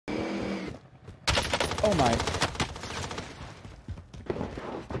Oh my.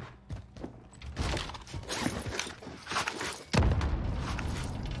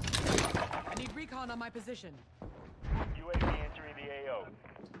 I need recon on my position. UAV entering the AO.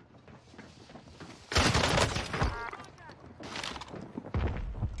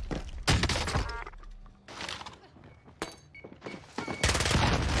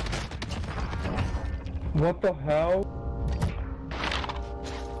 What the hell?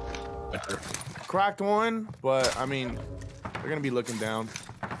 Cracked one, but I mean, they're gonna be looking down.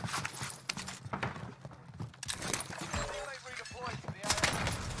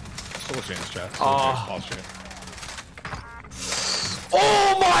 Still a chance, chat. Oh.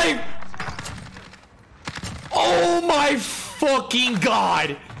 Oh my! Oh my fucking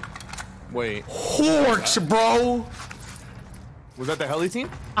god! Wait, Horks, bro! was that the heli team?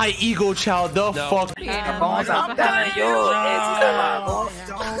 I ego chowed the fuck. Boss, I'm telling you,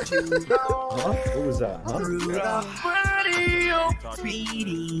 What was that? Huh?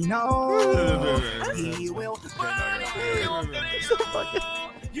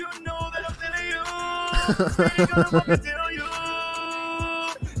 you know that I'm telling you. Tell you.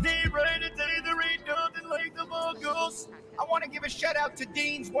 They ready to tell you there ain't nothing like the Mongols. I want to give a shout out to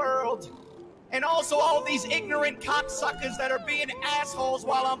Dean's World. And also all these ignorant cocksuckers that are being assholes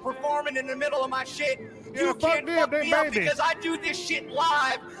while I'm performing in the middle of my shit. You can't fuck me up because I do this shit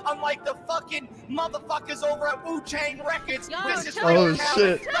live, unlike the fucking motherfuckers over at Wu-Tang Records. This is real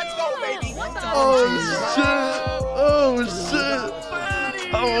talent. Let's go, baby. Oh shit!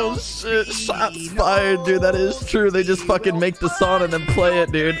 Oh shit! Shots fired, dude. That is true. They just fucking make the song and then play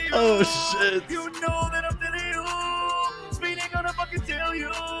it, dude. Oh shit! You know that I'm telling you. Speed ain't gonna fucking tell you.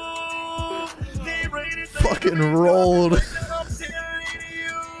 Fucking rolled.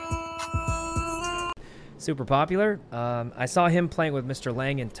 Super popular. I saw him playing with Mr.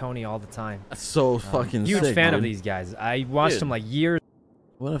 Lang and Tony all the time. That's so fucking huge sick, fan dude. of these guys. I watched them like years.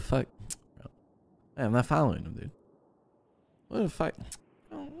 What a fuck. Hey, I'm not following him, dude. What a fuck.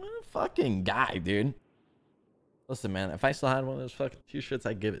 What a fucking guy, dude. Listen, man, if I still had one of those fucking t-shirts,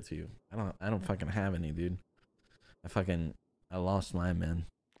 I'd give it to you. I don't fucking have any, dude. I lost mine, man.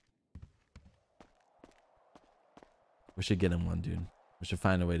 We should get him one, dude. We should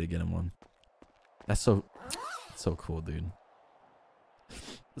find a way to get him one. That's so cool, dude.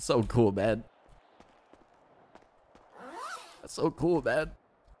 That's so cool, man. That's so cool, man.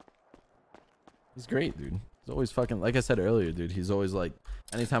 He's great, dude. He's always fucking, like I said earlier, dude. He's always like,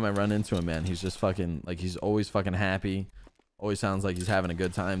 anytime I run into him, man, he's just fucking, like, he's always fucking happy. Always sounds like he's having a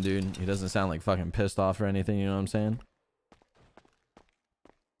good time, dude. He doesn't sound like fucking pissed off or anything, you know what I'm saying?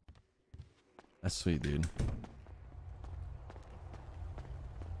 That's sweet, dude.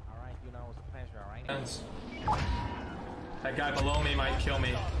 That guy below me might kill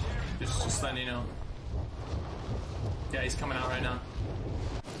me. Just letting you know. Yeah, he's coming out right now.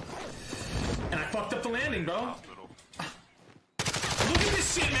 And I fucked up the landing, bro. Look at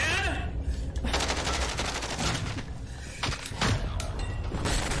this shit, man!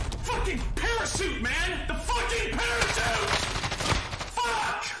 Fucking parachute, man! The fucking parachute!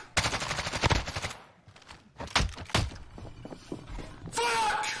 Fuck!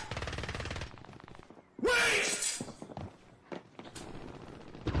 Fuck! Wait!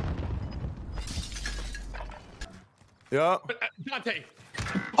 Yeah. Dante.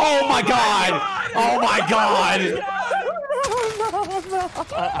 Oh my god! Oh my god!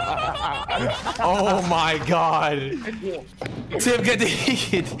 Oh my god! Tim, get the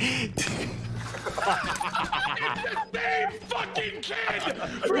Same fucking kid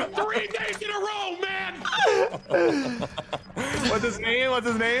for 3 days in a row, man. What's his name? What's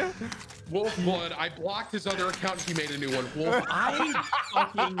his name? Wolfblood. I blocked his other account. He made a new one. Wolf, I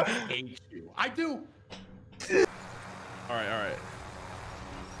fucking hate you. I do. All right.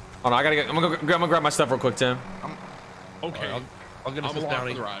 Hold on, I gotta get. I'm gonna grab my stuff real quick, Tim. Okay. Right, I'm along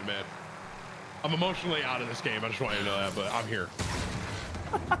for the ride, man. I'm emotionally out of this game. I just want you to know that, but I'm here.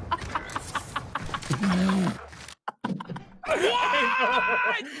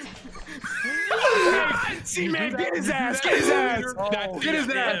 What? See, man, get his ass. Get his ass. Get his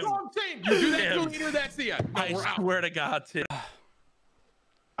ass. That's all I'm saying. You do that to a leader, that's the end. No, I swear to God, Tim.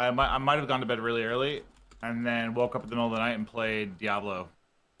 I might have gone to bed really early and then woke up in the middle of the night and played Diablo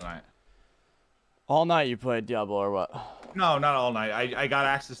tonight. All night you played Diablo or what? No, not all night. I got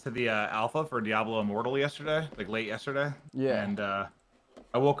access to the alpha for Diablo Immortal yesterday, like late yesterday. Yeah. And I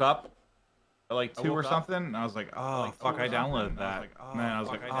woke up at like 2 or something, and I was like, oh, fuck, I downloaded that. And then I was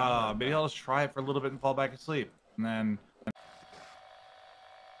like, oh, maybe I'll just try it for a little bit and fall back asleep. And then...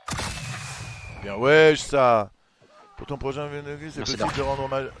 Bien, wesh, ça. Pour ton prochain VNG, c'est possible de rendre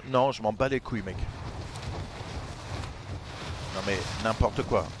hommage. Non, je m'en bats les couilles, mec. Non mais n'importe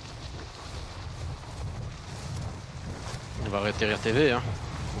quoi. On va atterrir TV, hein.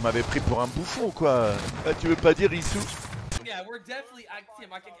 Vous m'avez pris pour un bouffon ou quoi? Ah, tu veux pas dire Issou? Yeah, we're definitely. I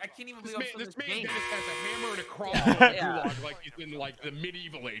can't even believe I'm still in This this man game. just has a hammer and a crossbow Yeah. gulag like he's in like the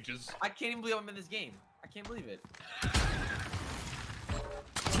medieval ages. I can't even believe I'm in this game. I can't believe it.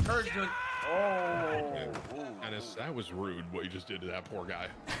 Courage doing. Oh. Dennis, that was rude what you just did to that poor guy.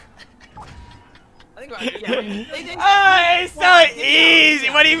 I think they Oh, it's so easy.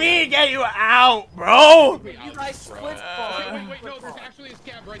 What do you mean get you out, bro? You guys split Wait, no, there's actually a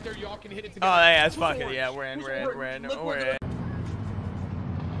scab right there. Y'all can hit it together. Oh, yeah, that's fucking, yeah, we're in.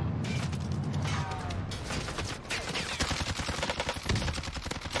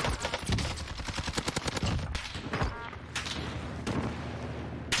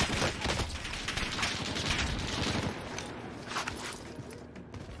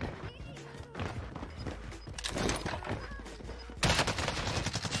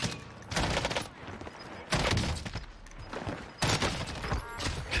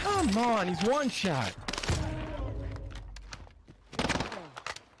 Come on, he's one shot.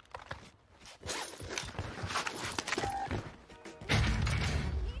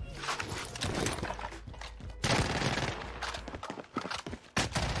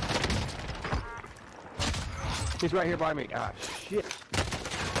 He's right here by me. Ah, shit.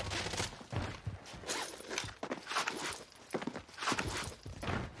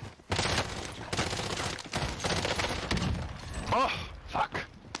 Oh, fuck.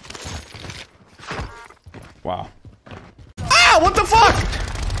 Wow. Ah, what the fuck?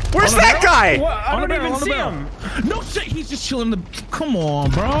 Where's that guy? I don't even see him. No shit, he's just chilling the. Come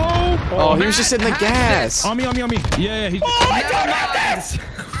on, bro. Oh, he was just in the gas. On me. Yeah, he's. Oh, I don't have this.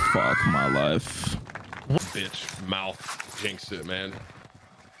 Fuck my life. Bitch, mouth jinxed it, man.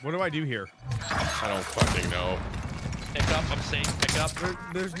 What do I do here? I don't fucking know. Pick up, I'm safe. Pick up.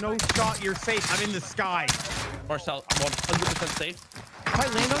 There's no shot. You're safe. I'm in the sky. Marcel, I'm 100% safe. If I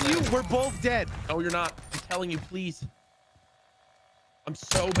land on you, we're both dead. No, you're not. I'm telling you, please. I'm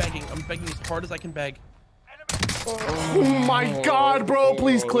so begging. I'm begging as hard as I can beg. Oh my god, bro.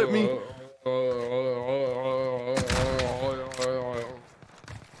 Please clip me.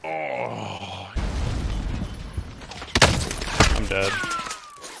 I'm dead.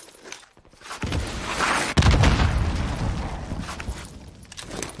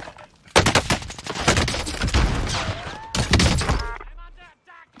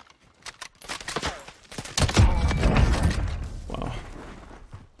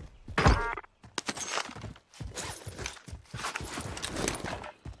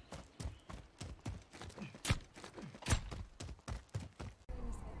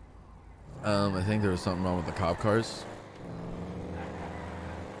 I think there was something wrong with the cop cars.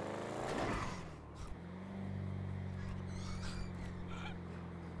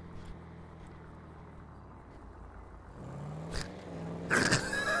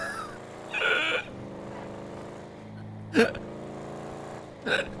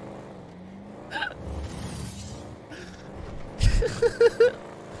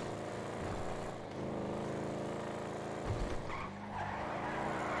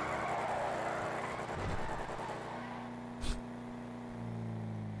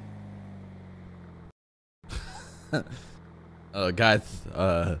 Guys,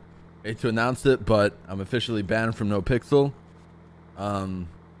 hate to announce it, but I'm officially banned from No Pixel.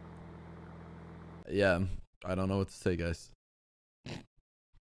 Yeah, I don't know what to say, guys.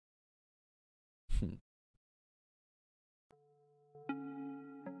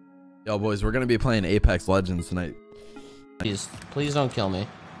 Yo, boys, we're gonna be playing Apex Legends tonight. Please don't kill me.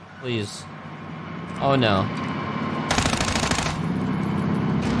 Please. Oh no.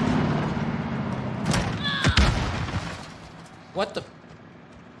 What the?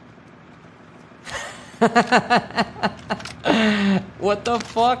 What the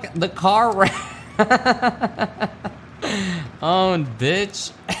fuck? The car ran. Oh,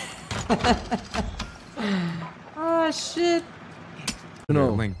 bitch. Oh, shit. No.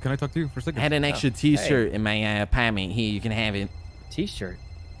 Link, can I talk to you for a second? I had an extra t-shirt in my apartment. Here, you can have it. T-shirt?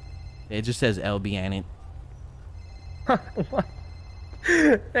 It just says LB on it. What?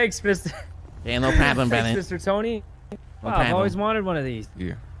 Thanks, Mr. Yeah, no problem, brother. Thanks, Mr. Tony. No Wow, I've problem. always wanted one of these.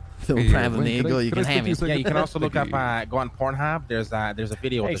 Yeah. No problem. There you go. You can have it. Yeah, you can also look up, go on Pornhub. There's a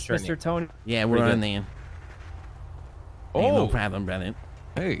video Thanks, with the shirt. Mr. Tony. Yeah, we're on there. Ain't no problem, brother.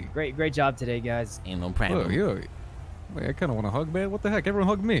 Hey. Great job today, guys. Ain't no problem. Yo. Wait, I kind of want to hug, man. What the heck? Everyone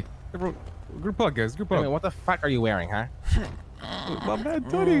hug me. Everyone, group hug, guys. Group hug. What the fuck are you wearing, huh? My man,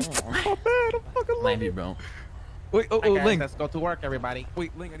 Tony. My man, I fucking love you, bro. Wait, Hi, guys, Link. let's go to work, everybody.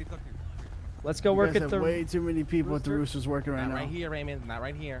 Wait, Link, I need to talk to you. Let's go work at the. Way too many people at the Roosters working right now. Not right here, Raymond. Not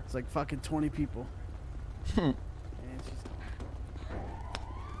right here. It's like fucking 20 people.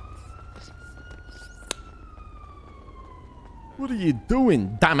 What are you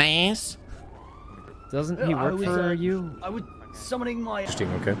doing, dumbass? Doesn't he work for you? I was summoning my.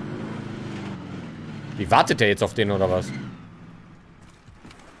 Okay. Wie wartet der jetzt auf den oder was?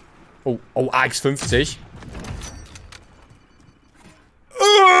 Oh, oh, AX50.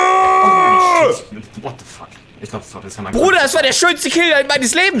 What the fuck? Ich glaube, das war mein Bruder, das war der schönste Kill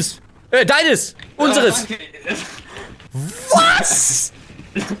meines Lebens. Deines. Unseres. Was?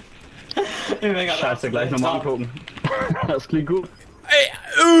 Scheiße, gleich nochmal angucken. Das klingt gut. Ey,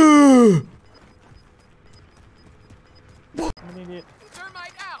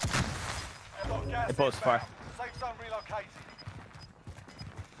 It posts far.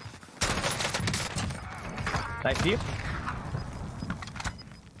 Nice view.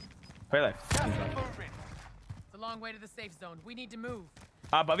 Very left. It's a long way to the safe zone. We need to move.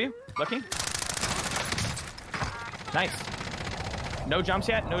 Above you. Looking. Nice. No jumps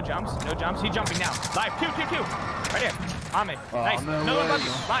yet. No jumps. No jumps. He's jumping now. Live. Two. Right here. On me. Nice. No one above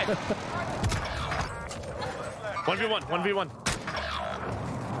you. Live. 1v1. 1v1.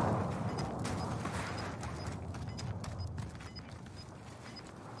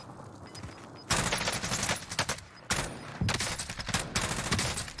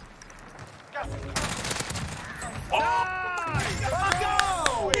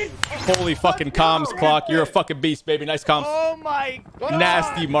 Holy fucking comms, Clock. You're a fucking beast, baby. Nice comms. Oh my God.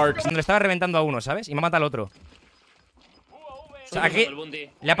 Nasty marks. Le estaba reventando a uno, ¿sabes? Y me mata al otro. O sea, aquí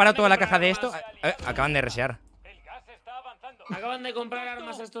le ha parado toda la caja de esto. Acaban de resear. Acaban de comprar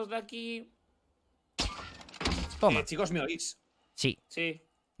armas estos de aquí. Toma. Chicos, ¿me oís? Sí. Sí.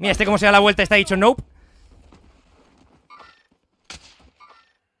 Mira, este como se da la vuelta está dicho nope.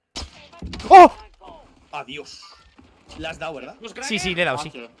 ¡Oh! Adiós. ¿Le has dado, verdad? Sí, sí, le he dado,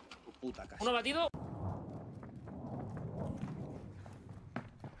 sí. Puta casa. Uno batido.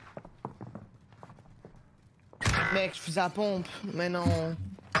 Mec, je faisais la pompe, mais non.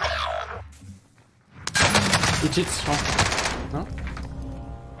 Il cheat, je pense. Non?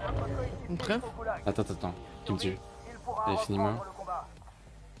 Une preuve? Attends. Tu me tues. Allez, finis-moi.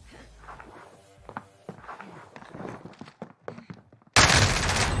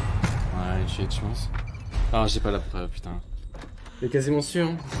 Ouais, il cheat, je pense. Ah, j'ai pas la preuve, putain. Il est quasiment sûr.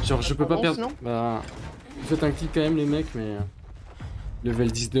 Hein. Genre, je peux pas perdre. Bah, faites un clic quand même, les mecs, mais.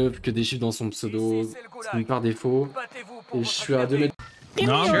 Level 19, que des chiffres dans son pseudo, c'est par défaut. Et je suis à 2 mètres.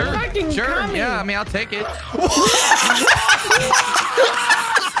 No, sure, yeah, I mean, I'll take it.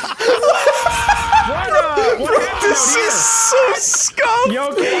 This is so scuffed! You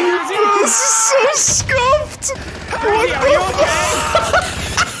okay? Bro, this is so scuffed! Are you okay?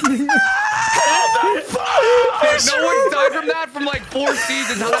 No one's died from that from like 4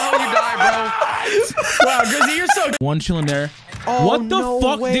 seasons. How the hell you die, bro? Wow, Grizzy, you're so. One chilling there. Oh, what the no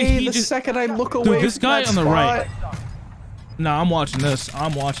fuck way. did he The just? second I look away Dude, this from guy that on the spot. right. Nah, I'm watching this.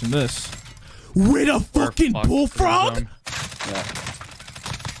 I'm watching this. With a fucking bullfrog? Yeah.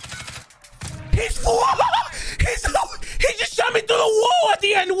 He just shot me through the wall at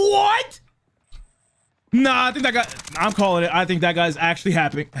the end. What? Nah, I think that guy. I'm calling it. I think that guy's actually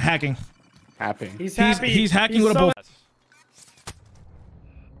hacking. He's He's hacking with a bull.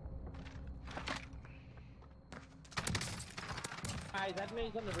 That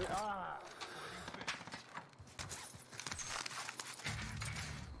means on the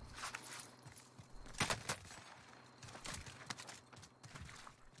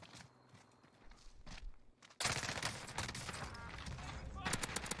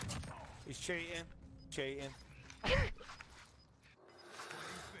He's cheating.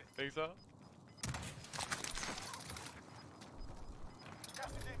 Think so? Gas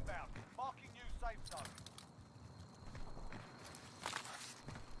is inbound. Marking new safe zone.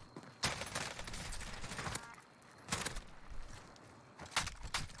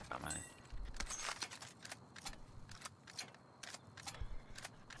 Come on.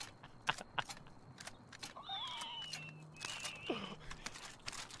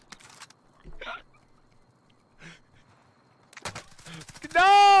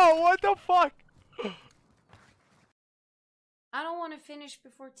 No! What the fuck? I don't want to finish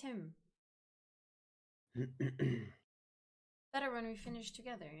before Tim. Better when we finish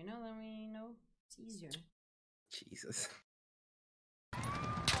together, you know? Then we know it's easier. Jesus.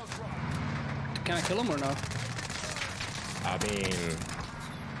 Can I kill him or not? I mean,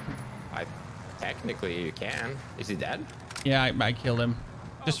 technically you can. Is he dead? Yeah, I killed him.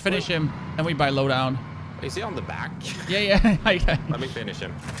 Just finish him, and we buy lowdown. Is he on the back? Yeah. Let me finish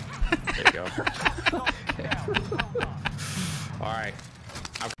him. There you go. All right.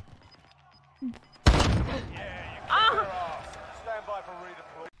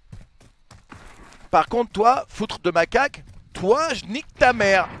 Par contre, toi, foutre de macaque, toi, je nique ta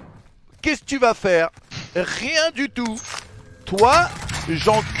mère. Qu'est-ce que tu vas faire? Rien du tout. Toi,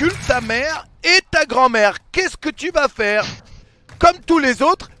 j'encule ta mère et ta grand-mère. Qu'est-ce que tu vas faire? Comme tous les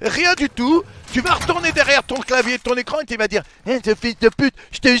autres, rien du tout. Tu vas retourner derrière ton clavier, ton écran et tu vas dire ce fils de pute,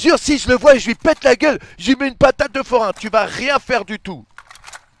 je te jure, si je le vois, je lui pète la gueule, je lui mets une patate de forain. Tu vas rien faire du tout.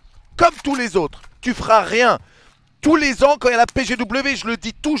 Comme tous les autres, tu feras rien. Tous les ans, quand il y a la PGW, je le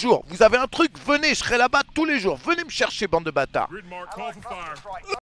dis toujours. Vous avez un truc, venez, je serai là-bas tous les jours. Venez me chercher, bande de bâtards.